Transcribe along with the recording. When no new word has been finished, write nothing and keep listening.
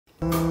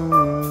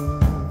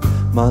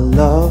My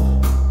love,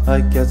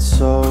 I get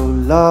so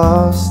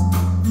lost.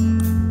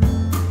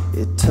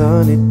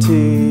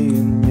 Eternity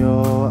in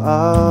your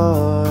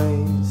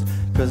eyes.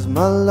 'Cause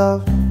my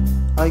love,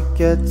 I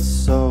get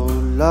so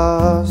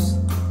lost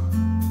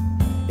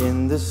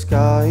in the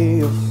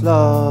sky of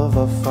love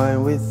I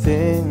find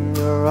within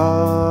your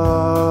eyes.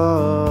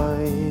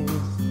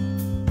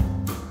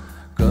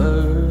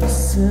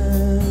 Karselma,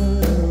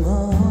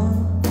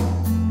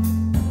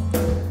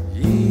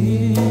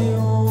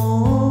 ioma,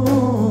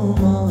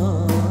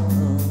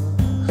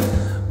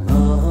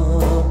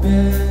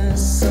 mabesaona,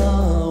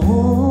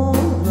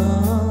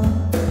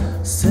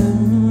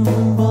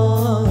 semba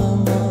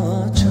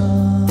macha,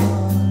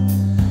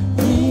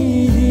 ina,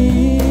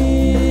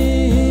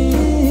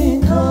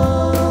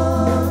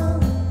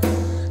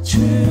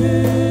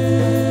 churaye,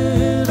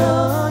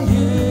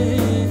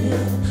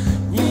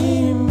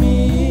 nimika,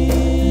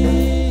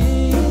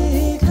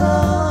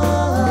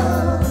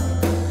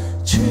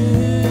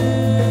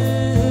 churale.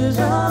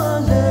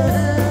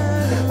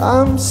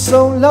 I'm so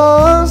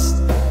lost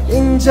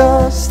in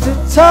just a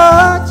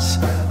touch,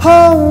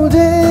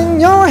 holding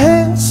your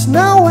hands.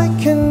 Now I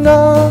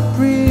cannot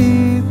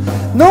breathe.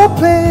 No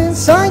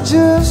plans, I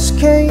just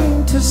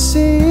came to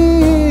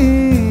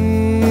see.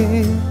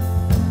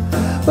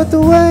 But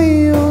the way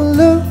you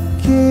look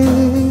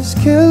is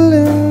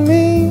killing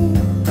me.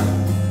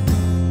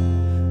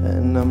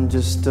 And I'm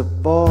just a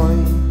boy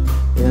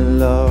in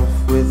love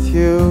with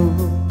you.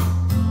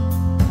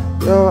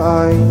 Your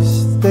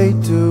eyes, they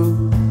do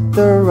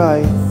the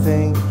right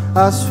thing,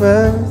 I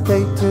swear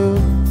they do.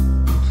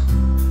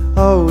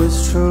 Oh,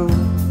 it's true.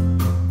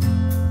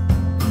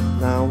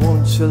 Now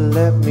won't you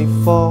let me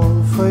fall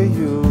for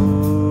you?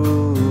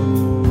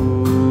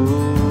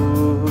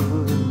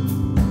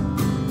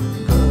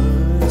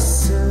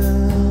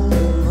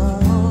 Karselma,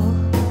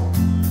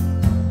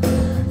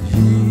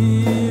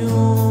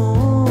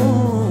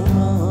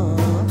 ioma,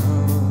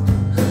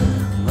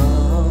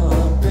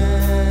 mabesaona,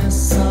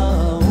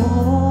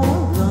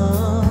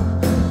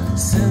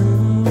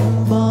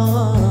 semba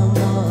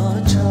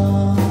macha,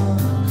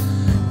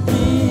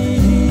 ika,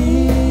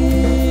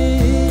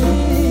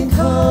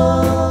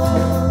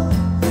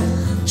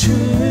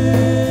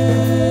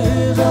 churaye,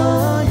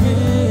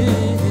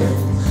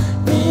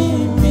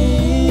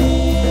 nimika,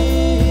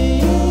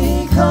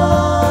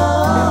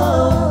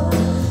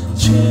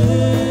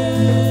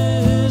 churale.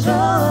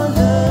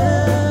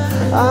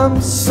 I'm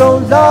so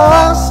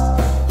lost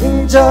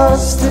in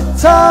just a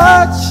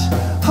touch,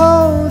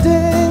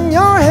 holding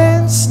your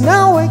hands.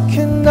 Now I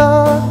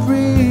cannot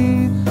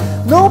breathe.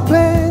 No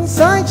plans,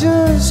 I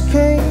just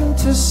came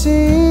to see.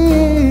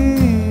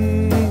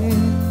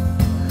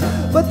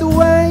 But the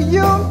way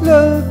you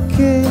look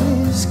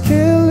is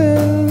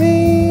killing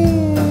me.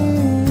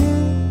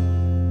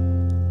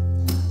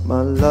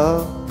 My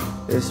love,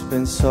 it's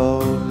been so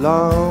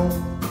long.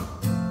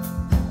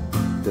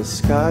 The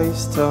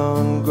skies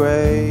turn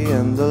gray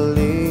and the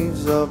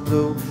leaves are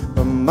blue,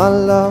 but my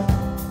love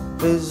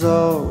is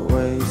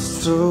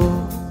always true.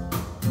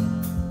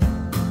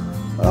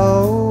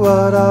 Oh,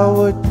 what I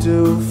would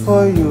do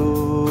for you.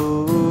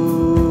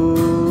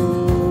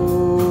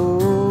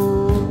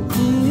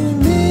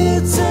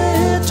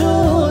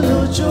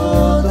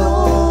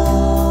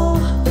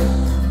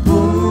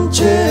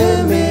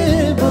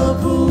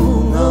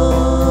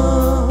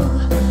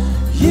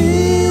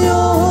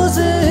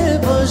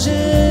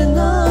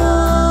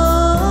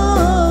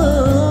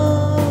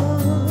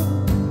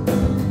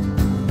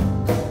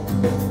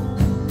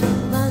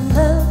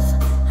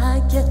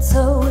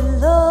 So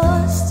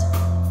lost,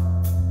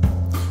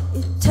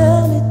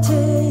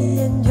 eternity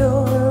in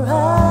your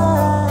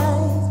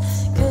eyes.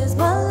 'Cause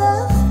my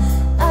love,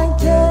 I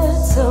get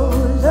so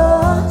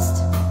lost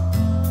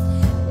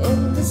in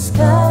the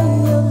sky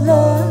of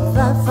love I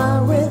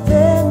find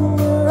within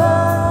your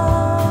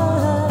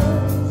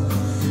eyes.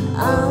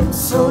 I'm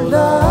so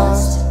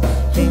lost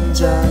in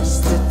just